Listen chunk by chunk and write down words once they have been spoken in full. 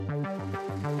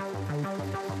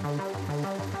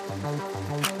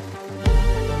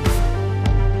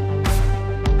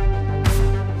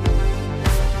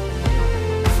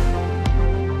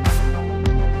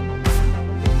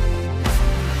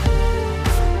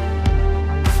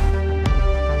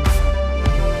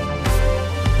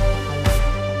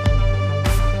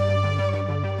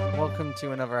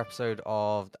to another episode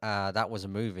of That Was a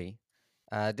Movie.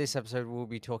 This episode we'll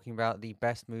be talking about the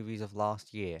best movies of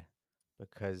last year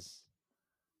because,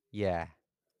 yeah.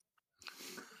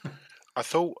 I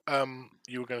thought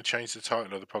you were going to change the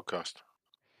title of the podcast.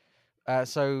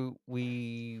 So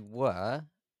we were,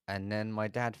 and then my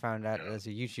dad found out there's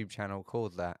a YouTube channel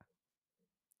called that.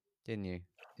 Didn't you?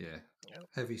 Yeah.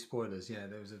 Heavy spoilers. Yeah,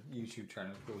 there was a YouTube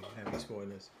channel called Heavy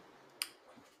Spoilers.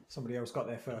 Somebody else got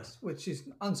there first, which is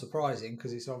unsurprising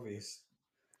because it's obvious.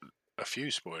 A few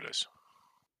spoilers.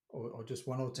 Or just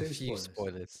one or two A few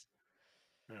spoilers.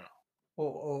 Yeah.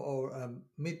 Or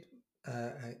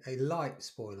a light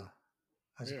spoiler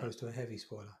as opposed to a heavy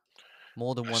spoiler.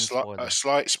 More than one spoiler. A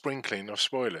slight sprinkling of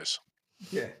spoilers.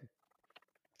 Yeah.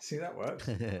 See, that works.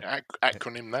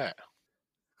 Acronym that.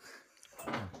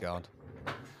 Oh, God.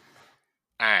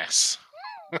 Ass.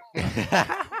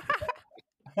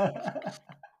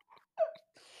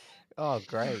 Oh,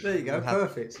 great. There you go.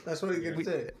 Perfect. That's what you're going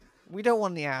to do. We don't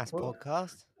want the ass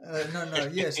podcast. No.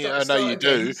 Yes. Yeah, I know you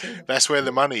do. That's where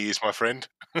the money is, my friend.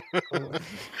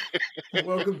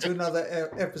 Welcome to another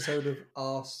episode of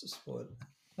Arse Spoiler.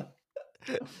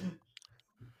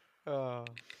 Oh.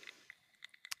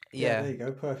 Yeah, there you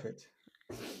go. Perfect.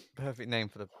 Perfect name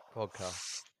for the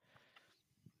podcast.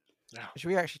 Yeah. Should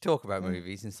we actually talk about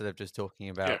movies instead of just talking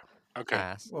about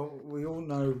ass? Well, we all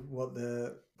know what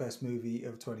the best movie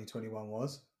of 2021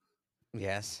 was.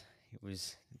 Yes, it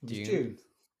was Dune. Dune.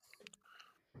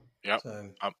 Yeah. So,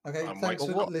 thanks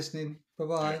for listening.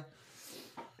 Bye-bye.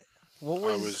 Yeah.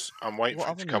 I'm waiting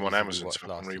for it to come on Amazon so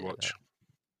I can rewatch.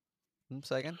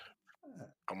 Say again?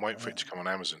 I'm waiting for it to come on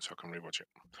Amazon so I can rewatch it.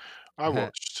 I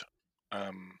watched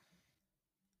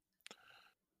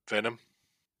Venom.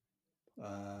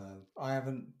 I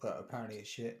haven't, but apparently it's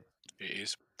shit. It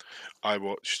is. I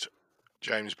watched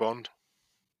James Bond.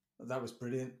 That was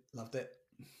brilliant. Loved it.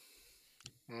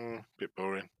 Bit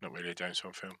boring. Not really a James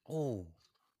Bond film. Oh.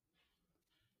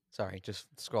 Sorry, just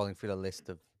scrolling through the list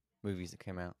of movies that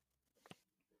came out.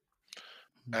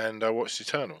 And I watched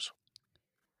Eternals.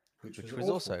 Which was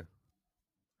also.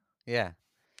 Yeah.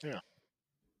 Yeah.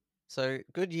 So,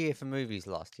 good year for movies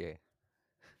last year.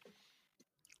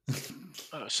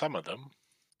 Some of them.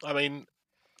 I mean,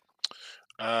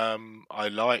 I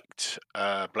liked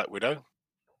Black Widow.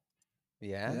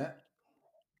 Yeah.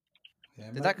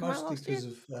 Did that come out last year?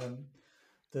 Because of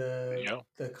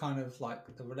the kind of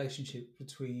like the relationship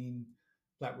between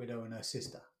Black Widow and her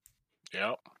sister.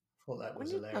 Yeah. I thought that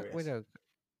was hilarious. Black Widow?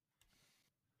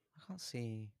 I can't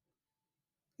see.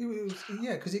 It was,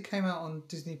 because it came out on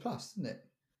Disney Plus, didn't it?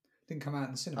 Didn't come out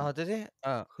in the cinema. Oh, did it?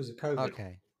 Oh, because of COVID.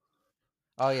 Okay.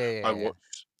 Oh yeah. I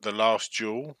watched The Last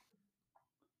Duel.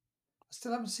 I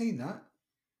still haven't seen that.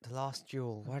 The Last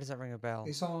Duel. Why does that ring a bell?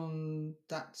 It's on.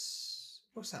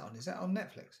 What's that on? Is that on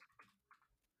Netflix?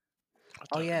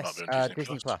 Oh yes,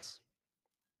 Disney Plus.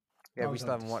 Yeah, we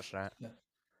still haven't watched that. Yeah.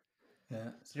 Do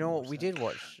you know what we did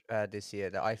watch this year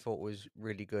that I thought was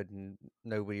really good and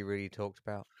nobody really talked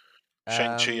about?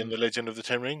 Shang-Chi and the Legend of the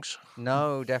Ten Rings?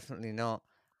 No, definitely not.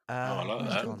 I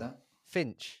like that.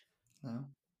 Finch. No.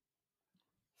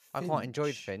 I quite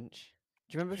enjoyed Finch.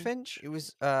 Do you remember Finch? It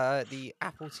was the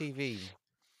Apple TV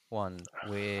one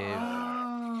with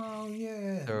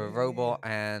the robot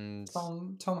and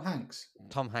Tom Hanks.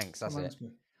 Tom Hanks, that's it.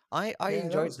 I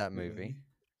enjoyed that movie.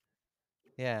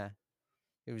 Yeah.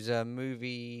 It was a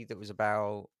movie that was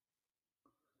about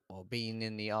being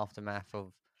in the aftermath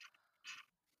of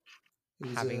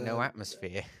having no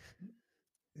atmosphere.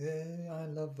 Yeah, I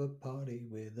love a party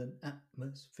with an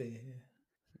atmosphere.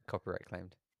 Copyright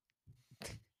claimed.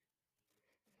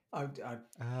 I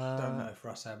don't know if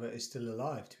Russ Abbott is still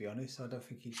alive, to be honest. I don't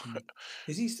think he can.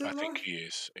 Is he still alive? I think he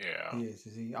is, yeah. He is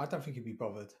he? I don't think he'd be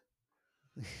bothered.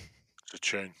 It's a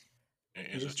tune. It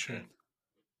is a tune.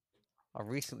 I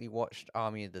recently watched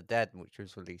Army of the Dead, which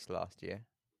was released last year.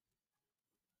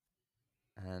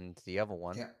 And the other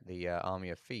one, the Army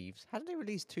of Thieves. How did they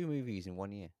release 2 movies in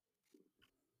 1 year?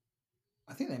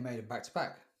 I think they made them back to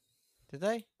back. Did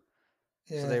they?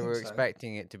 Yeah, so they were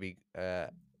expecting it to be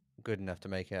good enough to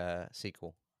make a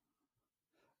sequel.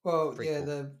 Well,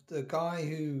 the guy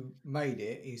who made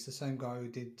it, he's the same guy who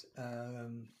did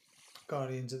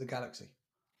Guardians of the Galaxy,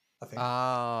 I think.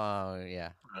 Oh,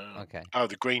 yeah. Okay. Oh,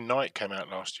 The Green Knight came out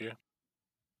last year.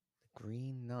 The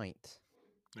Green Knight?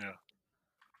 Yeah.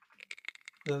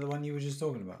 The one you were just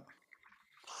talking about?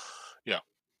 Yeah.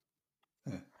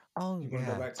 Oh, you want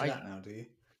to go back to that now, do you?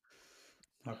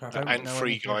 And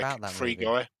Free Guy. Free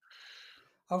Guy.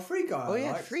 Oh, Free Guy. Oh,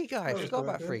 yeah, Free Guy. I forgot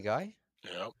about Free Guy.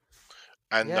 Yeah.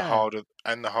 And the Yeah.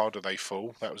 harder they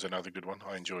fall. That was another good one.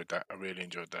 I enjoyed that. I really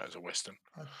enjoyed that as a western.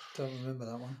 I don't remember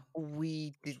that one.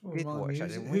 We did Remind watch me, that,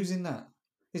 didn't we? who's in that?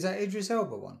 Is that Idris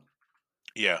Elba one?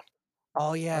 Yeah,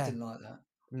 Oh I yeah. didn't like that.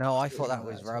 No, I He thought in that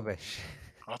was as well. rubbish.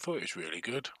 I thought it was really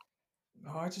good.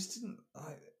 No, I just didn't.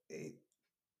 I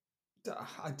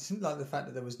didn't like the fact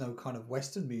that there was no kind of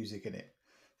Western music in it.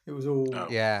 It was all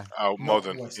Yeah. Oh, not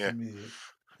modern. Western music.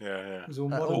 Yeah. It was all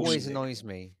That modern always music. annoys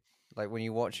me. Like when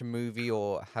you watch a movie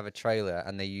or have a trailer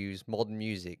and they use modern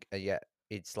music, and yet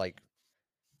it's like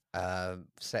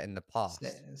set in the past.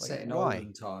 Set Like, in why?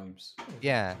 olden times.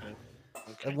 Yeah. Okay.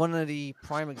 And one of the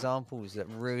prime examples that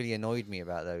really annoyed me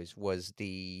about those was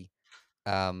the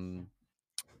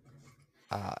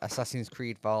Assassin's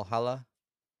Creed Valhalla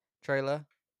trailer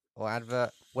or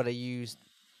advert where they used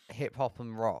hip hop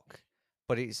and rock,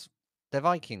 but they're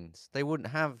Vikings. They wouldn't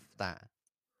have that.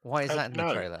 Why is How do that in you the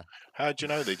know? trailer? How do you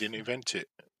know they didn't invent it?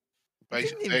 They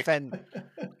didn't Basically, invent.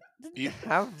 You- Didn't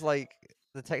have like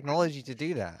the technology to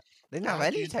do that. They didn't have How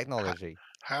do any you- technology.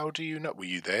 how do you know? Were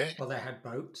you there? Well, they had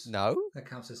boats. No, That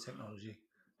counts as technology.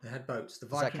 They had boats. The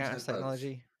does that Vikings count as had boats.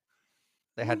 technology?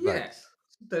 They Well, had yeah. boats.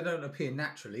 They don't appear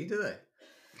naturally, do they?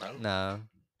 No. No.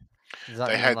 Does that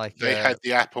They mean had like they had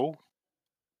the Apple.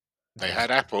 They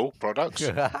had Apple products.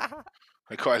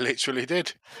 They quite literally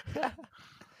did.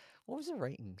 What was the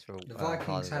ratings for The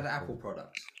Vikings had Liverpool? Apple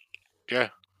products. Yeah.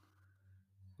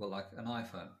 Well, like an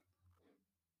iPhone.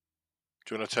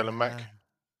 Do you want to tell him, Mac?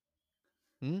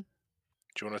 Hmm? Do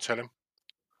you want to tell him?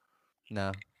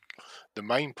 No. The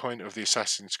main point of the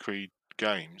Assassin's Creed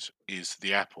games is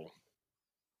the Apple,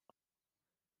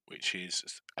 which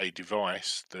is a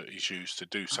device that is used to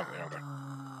do something or other.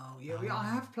 Oh, yeah. I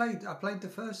have played. I played the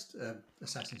first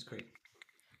Assassin's Creed.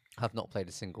 I've not played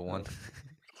a single one.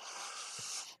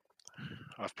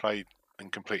 I've played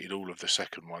and completed all of the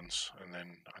second ones, and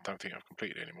then I don't think I've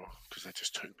completed it anymore because they're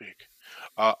just too big.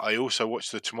 I also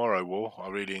watched the Tomorrow War. I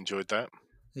really enjoyed that.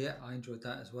 Yeah, I enjoyed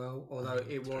that as well. Although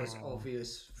it was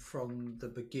obvious from the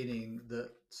beginning that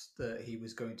he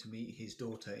was going to meet his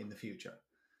daughter in the future.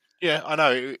 Yeah, I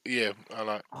know. Yeah, I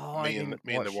like I me and didn't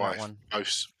the watch that wife one.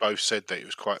 both said that it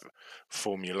was quite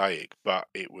formulaic, but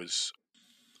it was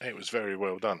very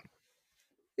well done.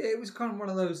 Yeah, it was kind of one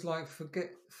of those like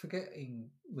forgetting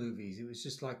movies. It was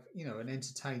just like an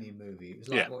entertaining movie. It was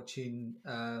like Yeah. watching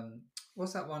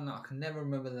what's that one that I can never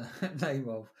remember the name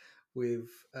of with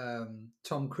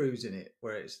Tom Cruise in it,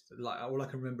 where it's like all I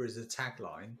can remember is the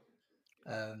tagline.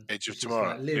 Edge of Which is Tomorrow,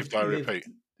 like Live, Die, Repeat.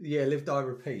 Yeah, live, die,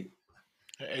 repeat.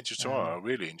 Edge of Tomorrow, I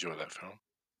really enjoyed that film.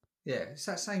 Yeah, it's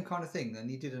that same kind of thing. Then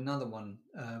he did another one,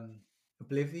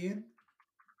 Oblivion.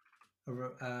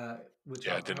 Which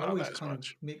Yeah, I I didn't like always that as kind of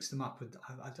much. mix them up with.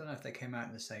 I don't know if they came out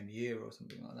in the same year or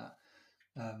something like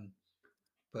that.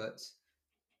 But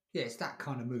yeah, it's that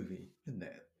kind of movie, isn't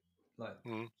it? Like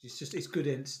it's good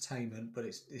entertainment, but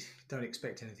it's don't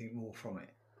expect anything more from it.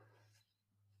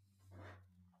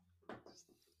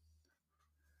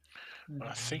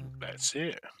 I think that's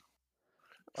it.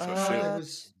 There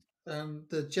was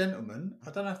The Gentleman.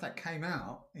 I don't know if that came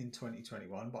out in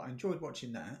 2021, but I enjoyed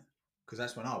watching that because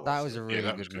that's when I watched it. That was a really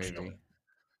that was good good movie. film.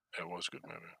 It was a good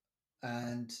movie.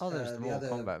 And there's the the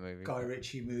Mortal other Kombat movie. Guy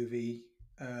Ritchie movie,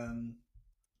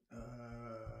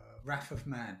 Wrath of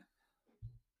Man.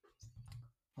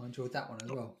 I enjoyed that one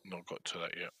as well. Not got to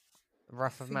that yet.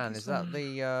 Wrath of Man, is that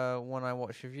the one I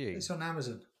watched with you? It's on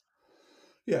Amazon.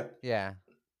 Yeah. Yeah.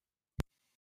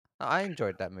 I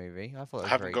enjoyed that movie. I thought it was I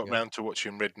haven't very got good. round to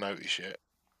watching Red Notice yet,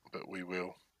 but we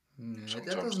will. That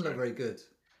doesn't look very good.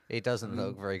 It doesn't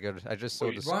look very good. I just saw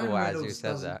the Ryan score as you Reynolds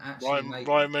said doesn't that. actually make.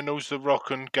 Ryan Reynolds, The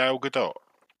Rock, and Gal Gadot,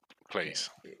 please.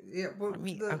 Yeah, well, I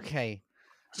mean, okay.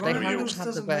 Ryan They Reynolds have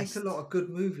the doesn't make best. a lot of good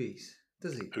movies,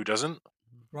 does he? Who doesn't?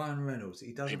 Ryan Reynolds.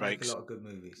 He doesn't make a makes lot of good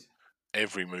movies.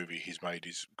 Every movie he's made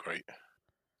is great.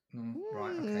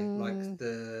 Right. Okay. Like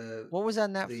the. What was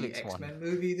that Netflix the X-Men one?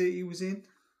 movie that he was in?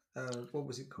 What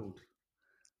was it called?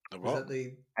 The what? Was that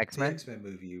the X-Men? The X-Men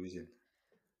movie he was in?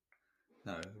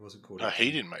 No, it wasn't called. No, X-Men.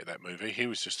 he didn't make that movie. He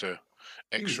was just a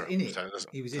extra. He was in it. So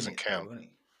He was doesn't in it, count. though, wasn't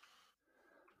he?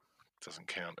 Doesn't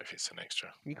count if it's an extra.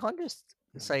 You can't just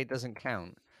say it doesn't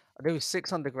count. There was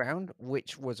Six Underground,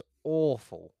 which was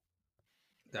awful.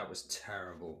 That was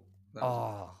terrible. That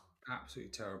was an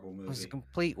absolutely terrible movie. It was a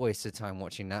complete waste of time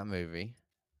watching that movie.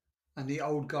 And The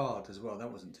Old Guard as well.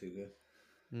 That wasn't too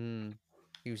good.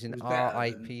 He was in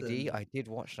R.I.P.D. I did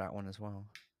watch that one as well.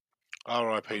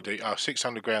 R.I.P.D.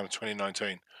 600 Grams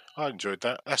 2019. I enjoyed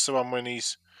that. That's the one when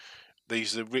he's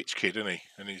a rich kid, isn't he?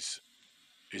 And he's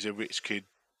a rich kid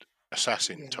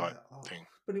assassin type thing.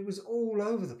 But it was all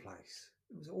over the place.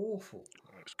 It was awful.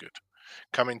 That was good.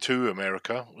 Coming to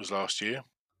America was last year.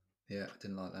 Yeah, I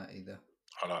didn't like that either.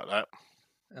 I like that.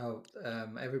 Oh,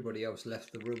 everybody else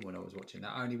left the room when I was watching that.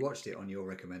 I only watched it on your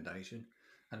recommendation,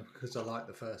 and because I liked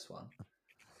the first one.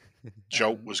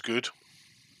 Jolt was good.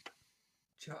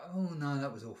 Oh no,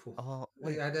 that was awful. Oh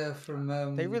We wait, had her from.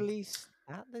 they released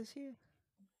that this year?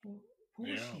 What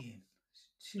was she in?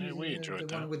 She Yeah, was we in enjoyed the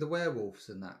that. one with the werewolves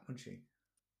and that, wasn't she?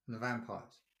 And the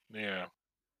vampires. Yeah,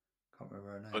 Can't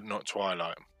remember her name. but not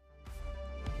Twilight.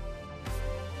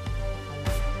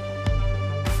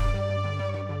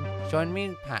 Join me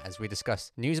and Pat as we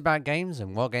discuss news about games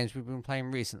and what games we've been playing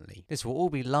recently. This will all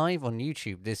be live on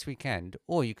YouTube this weekend,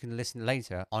 or you can listen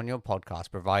later on your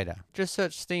podcast provider. Just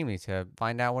search Steamly to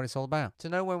find out what it's all about. To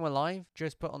know when we're live,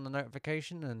 just put on the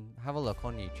notification and have a look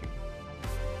on YouTube.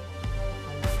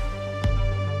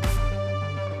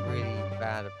 Really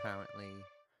bad, apparently.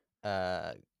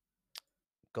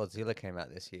 Godzilla came out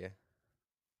this year.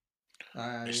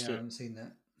 I haven't seen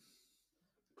that.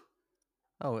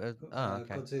 Oh, okay.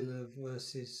 Godzilla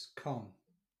versus Kong.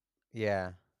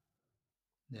 Yeah.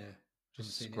 Yeah.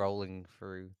 Just scrolling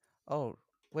through. Oh,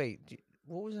 wait.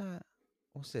 What was that?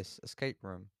 What's this? Escape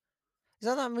Room. Is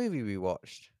that movie we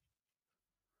watched?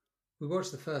 We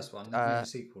watched the first one. They've made a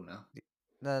sequel now.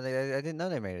 No, I didn't know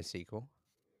they made a sequel.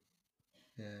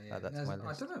 Yeah. Add that to my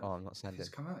list. I don't know. Oh, I'm not sending. It's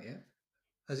come out yet.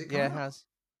 Has it come out? Yeah, it has.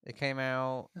 It came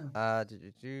out. Oh.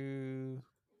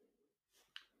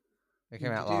 It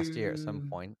came out last year at some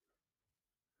point.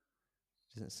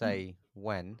 Doesn't say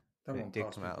when, but it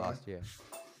did come out last year.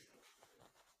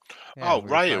 Yeah,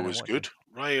 Raya was good.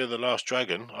 Raya the Last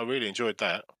Dragon. I really enjoyed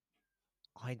that.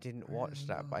 I didn't watch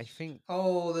that, but I think.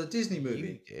 Oh, the Disney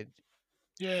movie. You did.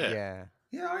 Yeah.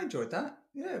 Yeah, I enjoyed that.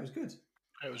 Yeah, it was good.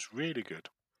 It was really good.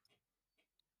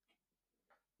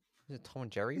 Was it Tom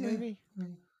and Jerry movie?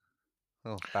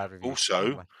 Oh, bad review.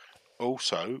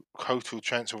 Also, Hotel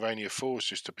Transylvania 4's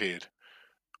just appeared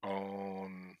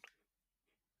on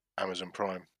Amazon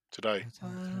Prime today.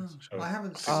 I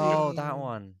haven't seen. Oh, that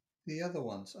one. The other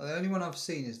ones. The only one I've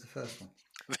seen is the first one.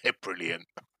 They're brilliant.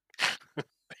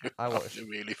 I watched the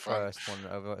really first one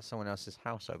over at someone else's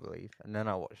house, I believe, and then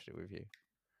I watched it with you.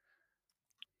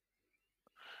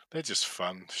 They're just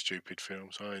fun, stupid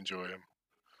films. I enjoy them.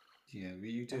 Yeah,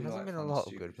 you do. There hasn't been a lot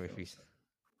of good movies.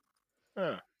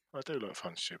 Yeah, I do like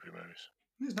fun, stupid movies.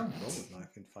 There's nothing wrong with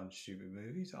liking fun, stupid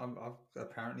movies. I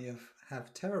apparently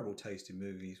have terrible taste in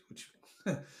movies, which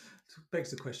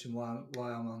begs the question why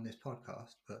I'm on this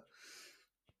podcast. But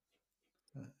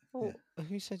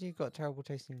who said you got terrible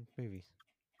taste in movies?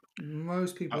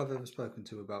 Most people I've ever spoken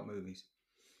to about movies.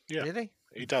 Yeah, really?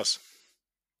 He does.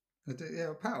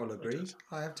 Yeah, Pat will agree.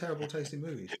 I have terrible taste in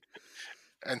movies.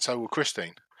 And so will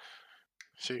Christine.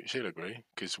 She'll agree,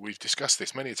 because we've discussed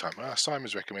this many times.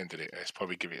 Simon's recommended it. Let's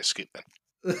probably give it a skip then.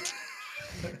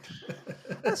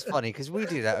 That's funny, because we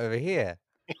do that over here.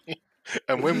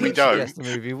 And when we don't, suggest a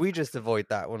movie, we just avoid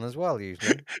that one as well,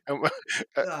 usually. and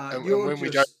when we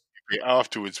don't,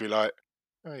 afterwards we're like,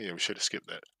 oh yeah, we should have skipped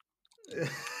that.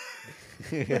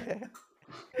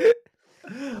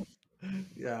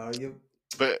 Yeah,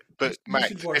 but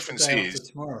Matt, difference is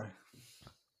tomorrow.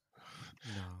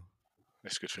 No,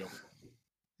 it's a good film.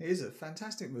 It is a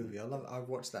fantastic movie. I love. I've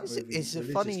watched that movie it's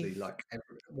religiously, like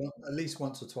at least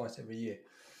once or twice every year.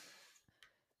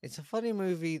 It's a funny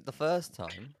movie the first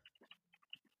time,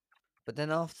 but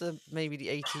then after maybe the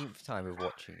 18th time of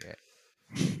watching it,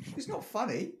 it's not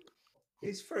funny.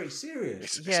 It's very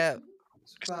serious. It's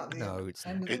about the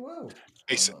end of the world.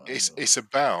 It's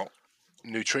about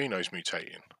neutrinos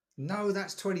mutating. No,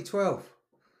 that's 2012.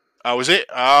 Oh, was it?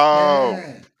 Oh,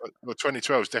 yeah. Well,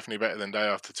 2012 is definitely better than Day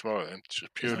After Tomorrow, then,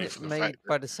 just purely for the made fact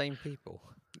by the same people.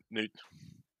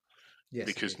 Yes,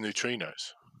 because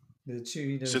neutrinos.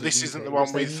 Neutrinos. So this isn't the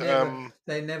one with.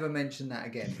 They never mention that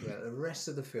again for the rest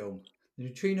of the film. The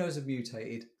neutrinos have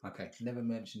mutated. Okay, never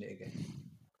mention it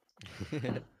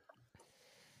again.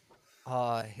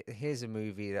 Here's a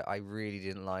movie that I really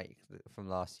didn't like from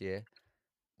last year.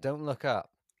 Don't Look Up.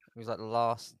 It was like the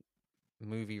last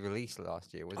movie released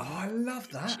last year, wasn't it? I love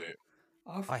that.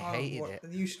 I hated it.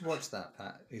 You should watch that,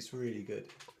 Pat. It's really good.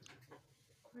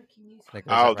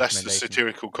 Oh, that's the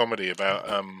satirical comedy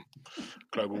about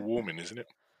global warming, isn't it?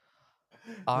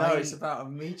 No, it's about a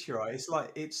meteorite.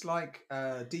 It's like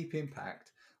Deep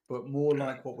Impact, but more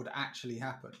like what would actually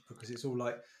happen, because it's all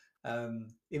like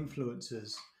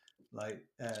influencers like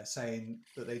saying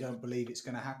that they don't believe it's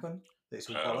going to happen. That it's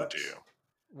all bollocks. Dear.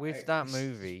 With that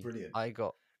movie, I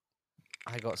got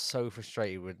so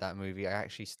frustrated with that movie. I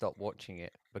actually stopped watching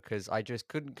it because I just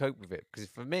couldn't cope with it. Because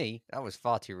for me, that was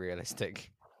far too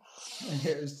realistic.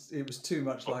 It was too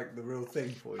much like the real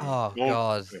thing for you. Oh Well,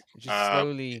 God, just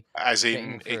slowly. as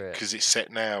getting in through it. because it's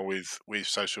set now with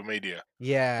social media.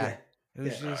 Yeah, Yeah, it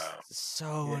was yeah. just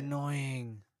so Yeah.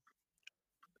 annoying.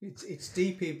 It's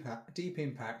deep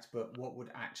impact, but what would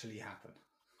actually happen?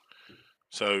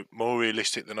 So more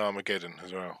realistic than Armageddon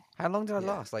as well. How long did I Yeah.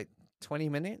 last? Like 20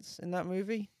 minutes in that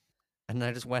movie, and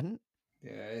I just went.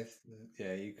 Yeah,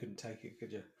 you couldn't take it,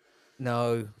 could you?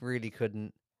 No, really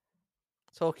couldn't.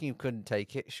 Talking of couldn't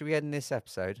take it. Should we end this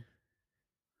episode?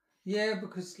 Yeah,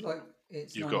 because like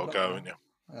it's You've 9 got to o'clock go, now. haven't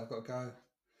you? I've got to go.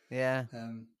 Yeah.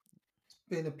 It's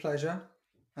been a pleasure,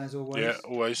 as always. Yeah,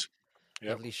 always.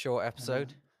 Yep. Lovely short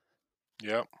episode.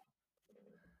 Yep.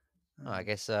 I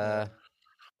guess. Wow.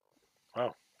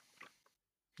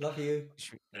 Love you.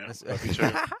 Yeah, let's- love you too.